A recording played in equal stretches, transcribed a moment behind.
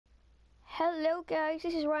Hello guys,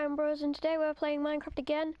 this is Ryan Bros and today we're playing Minecraft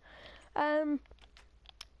again. I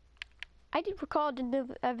did record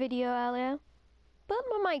a video earlier, but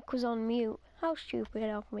my mic was on mute. How stupid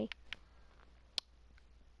of me.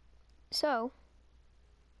 So,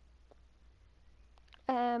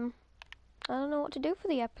 I don't know what to do for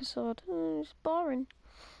the episode. It's boring.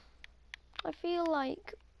 I feel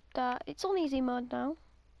like that it's on easy mode now.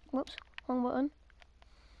 Whoops, wrong button.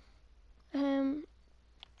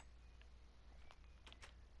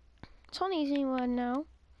 It's on easy mode now,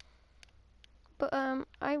 but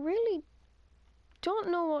I really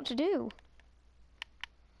don't know what to do.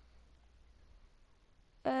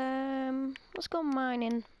 Let's go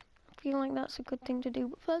mining. I feel like that's a good thing to do,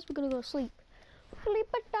 but first we're gonna go sleep. Sleep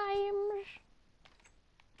at times.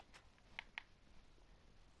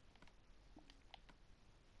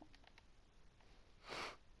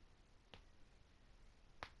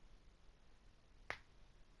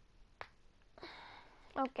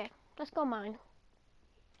 Okay, let's go mine.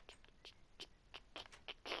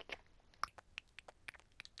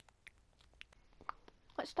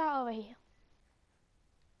 Let's start over here.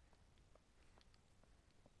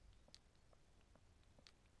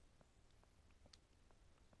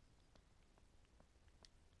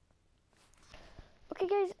 Okay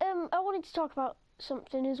guys, I wanted to talk about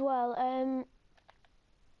something as well. I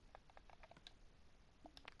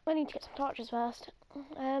need to get some torches first.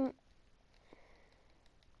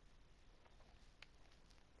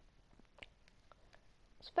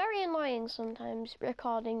 It's very annoying sometimes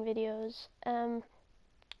recording videos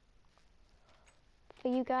for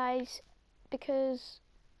you guys, because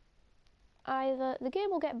either the game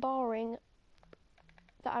will get boring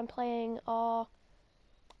that I'm playing, or,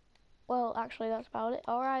 well, actually that's about it,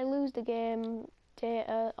 or I lose the game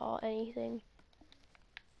data or anything.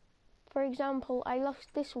 For example, I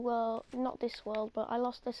lost this world, not this world, but I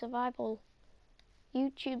lost the survival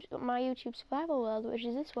my YouTube survival world, which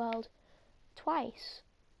is this world, twice,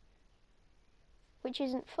 which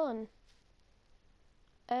isn't fun.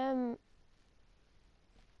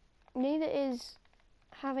 Neither is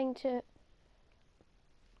having to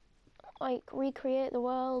like recreate the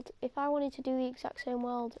world. If I wanted to do the exact same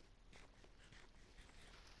world,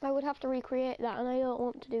 I would have to recreate that, and I don't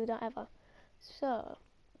want to do that ever. So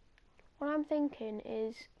what I'm thinking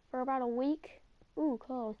is, for about a week, ooh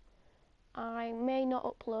cool, I may not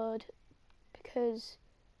upload because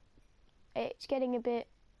it's getting a bit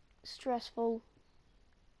stressful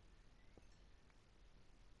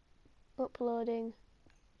uploading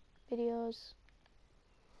videos,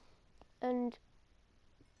 and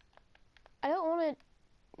I don't want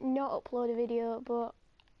to not upload a video, but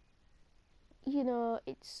you know,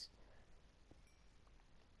 it's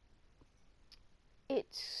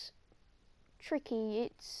tricky.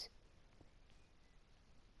 It's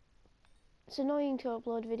annoying to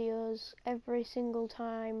upload videos every single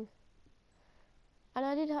time, and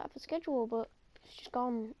I did have a schedule, but it's just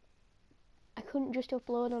gone. I couldn't just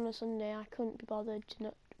upload on a Sunday. I couldn't be bothered to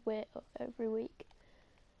not wait every week.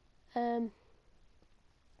 So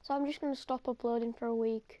I'm just going to stop uploading for a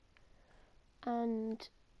week, and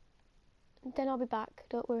then I'll be back.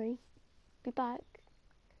 Don't worry, be back.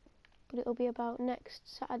 But it'll be about next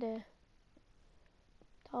Saturday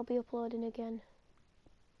that I'll be uploading again,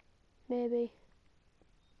 maybe.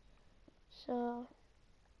 So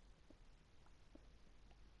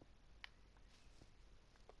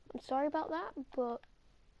I'm sorry about that, but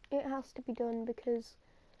it has to be done because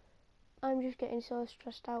I'm just getting so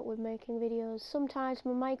stressed out with making videos. Sometimes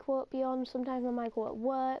my mic won't be on, sometimes my mic won't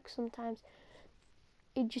work, sometimes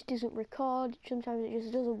it just doesn't record, sometimes it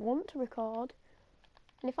just doesn't want to record.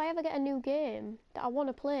 And if I ever get a new game that I want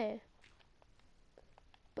to play,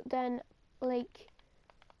 but then like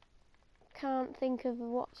can't think of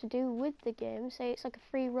what to do with the game, say it's like a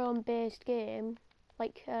free roam based game,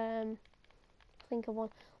 like think of one,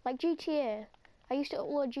 like GTA. I used to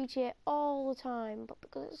upload GTA all the time, but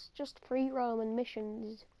because it's just free roam and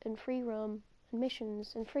missions and free roam and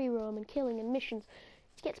missions and free roam and killing and missions,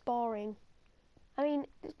 it gets boring. I mean,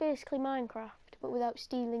 it's basically Minecraft, but without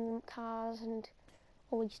stealing cars and,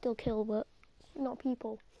 well, you still kill, but not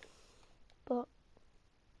people. But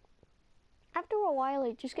after a while,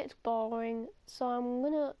 it just gets boring, so I'm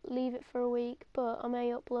gonna leave it for a week, but I may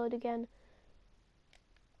upload again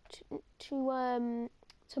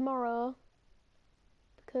tomorrow,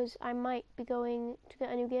 because I might be going to get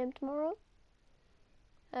a new game tomorrow.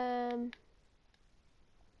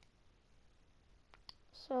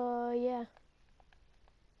 So yeah.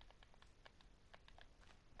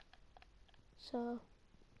 So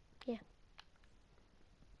yeah.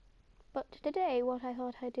 But today, what I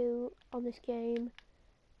thought I'd do on this game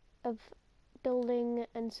of building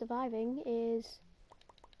and surviving is,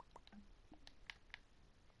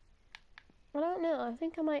 I don't know, I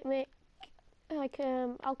think I might make, like,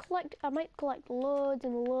 I might collect loads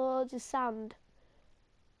and loads of sand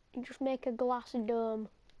and just make a glass dome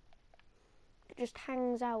that just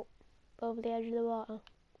hangs out over the edge of the water.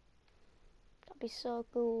 That'd be so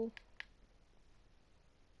cool.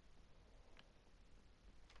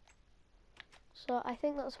 So I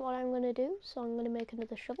think that's what I'm going to do. So I'm going to make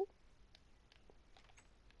another shovel.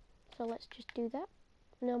 So let's just do that.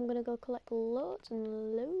 Now I'm going to go collect loads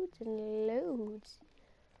and loads and loads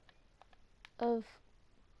of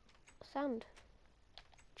sand.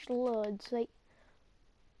 Just loads. Like,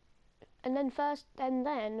 and then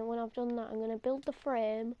when I've done that, I'm going to build the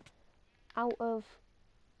frame out of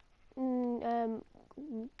wool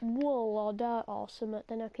or dirt or something.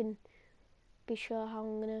 Then I can be sure how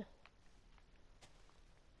I'm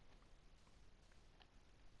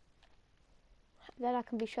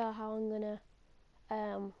going to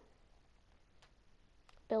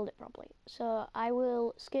build it properly. So I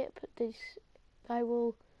will skip this. I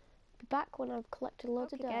will be back when I've collected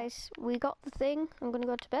loads of dirt. Okay guys, we got the thing. I'm gonna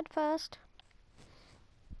go to bed first.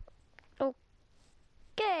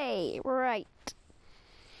 Okay, right.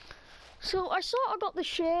 So I sort of got the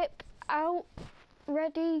shape out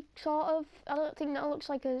ready, sort of. I don't think that looks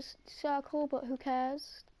like a circle, but who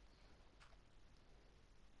cares?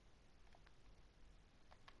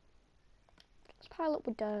 Let's pile up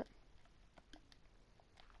with dirt.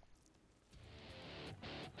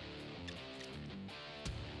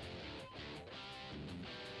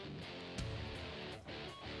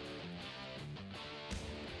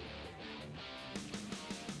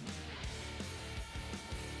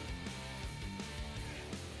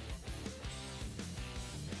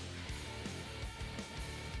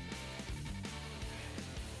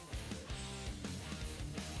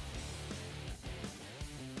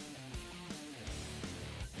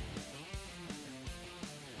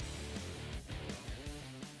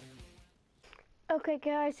 Okay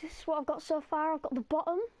guys, this is what I've got so far. I've got the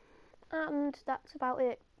bottom, and that's about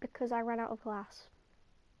it because I ran out of glass.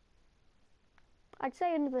 I'd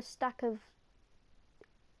say another stack of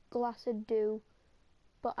glass would do,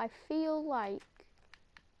 but I feel like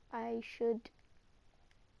I should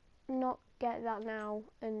not get that now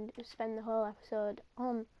and spend the whole episode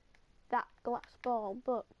on that glass ball,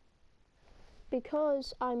 but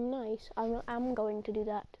because I'm nice, I'm going to do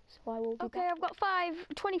that, so I will be back. I've got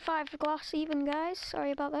 25 glass even, guys.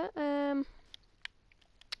 Sorry about that.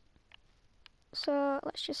 So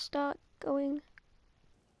let's just start going.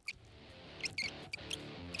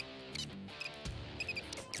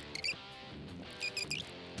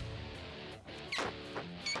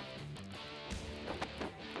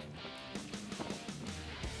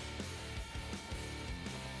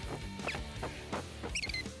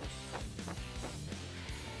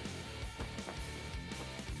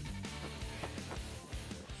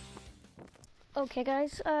 Okay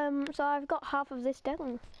guys, so I've got half of this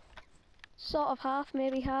done. Sort of half,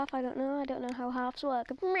 maybe half, I don't know how halves work.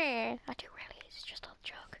 Meh, I do really, it's just a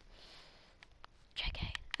joke.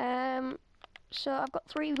 JK. So I've got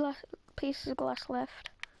 3 pieces of glass left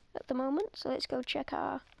at the moment, so let's go check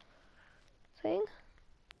our thing.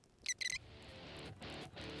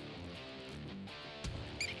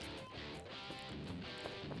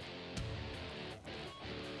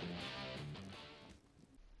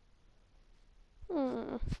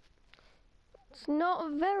 It's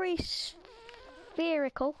not very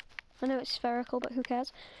spherical. I know it's spherical, but who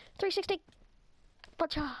cares? 360.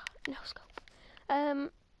 Gotcha. No scope.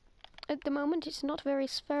 At the moment, it's not very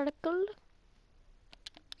spherical.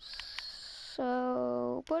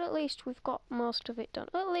 So, but at least we've got most of it done.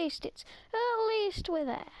 At least we're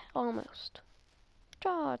there, almost.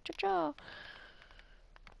 Cha cha cha.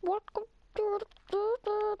 What?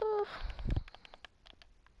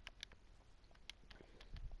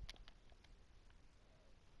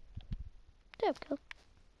 There we go.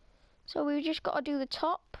 So we just got to do the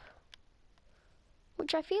top,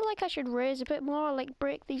 which I feel like I should raise a bit more, like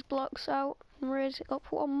break these blocks out and raise it up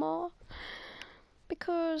one more,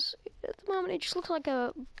 because at the moment it just looks like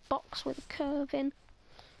a box with a curve in,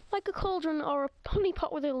 like a cauldron or a honey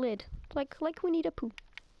pot with a lid, like Winnie the Pooh.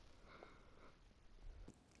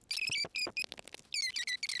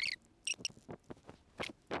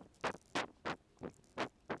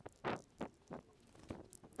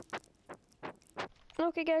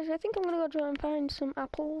 Okay guys, I think I'm gonna go try and find some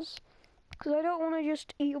apples, because I don't want to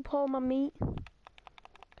just eat up all my meat.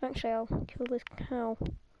 Actually, I'll kill this cow.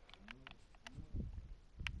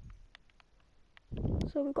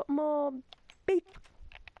 So we've got more beef.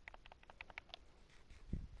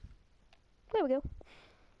 There we go.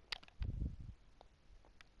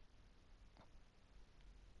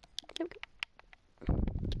 There we go.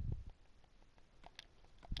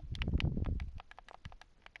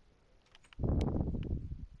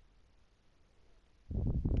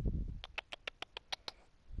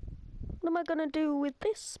 What am I gonna do with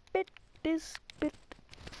this bit?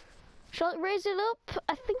 Shall I raise it up?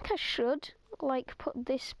 I think I should, like, put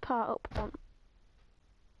this part up on.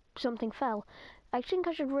 Something fell. I think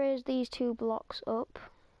I should raise these 2 blocks up.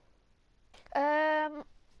 I'm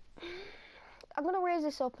gonna raise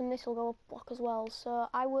this up and this will go up a block as well. So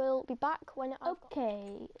I will be back when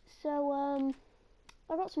okay, so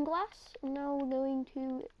I got some glass. I'm now going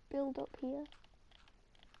to build up here.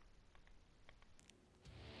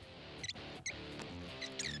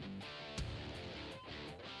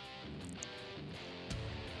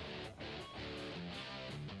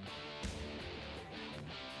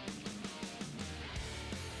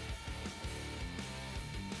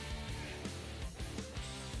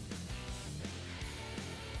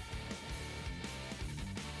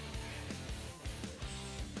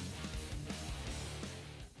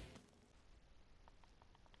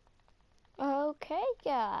 Okay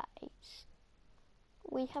guys,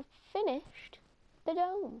 we have finished the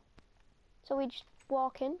dome. So we just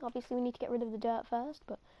walk in. Obviously we need to get rid of the dirt first,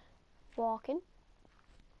 but walk in.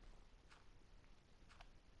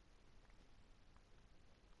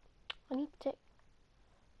 I need to...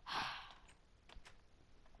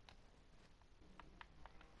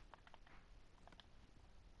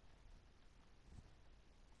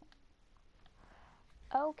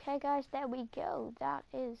 Okay guys, there we go. That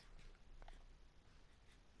is...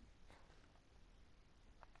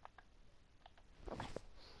 Okay.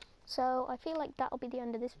 So I feel like that'll be the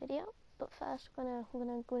end of this video. But first we're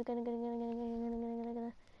gonna get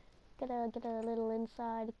a little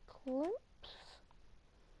inside clips.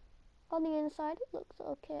 On the inside it looks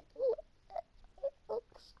okay. It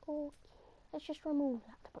looks okay. Let's just remove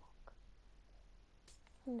that block.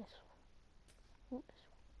 And this one. And this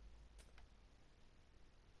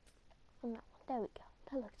one. And that one. There we go.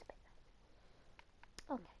 That looks a bit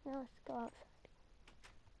nice. Okay, now let's go outside.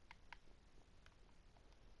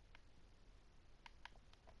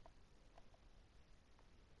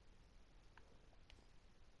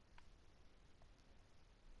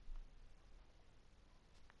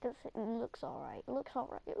 It looks alright. It looks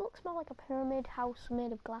alright. It looks more like a pyramid house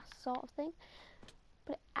made of glass sort of thing.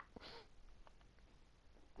 But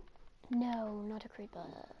no, not a creeper.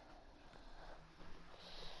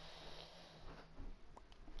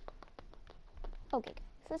 Okay,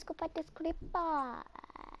 so let's go fight this creeper.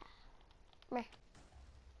 Meh.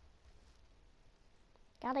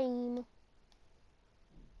 Got him.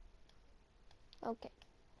 Okay.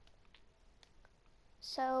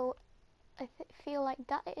 So I feel like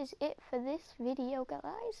that is it for this video,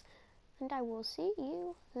 guys, and I will see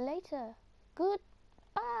you later. Goodbye.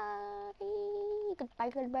 Goodbye,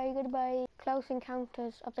 goodbye, goodbye. Close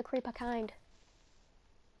encounters of the creeper kind.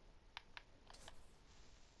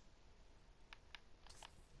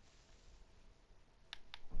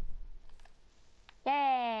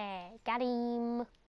 Yeah, got him.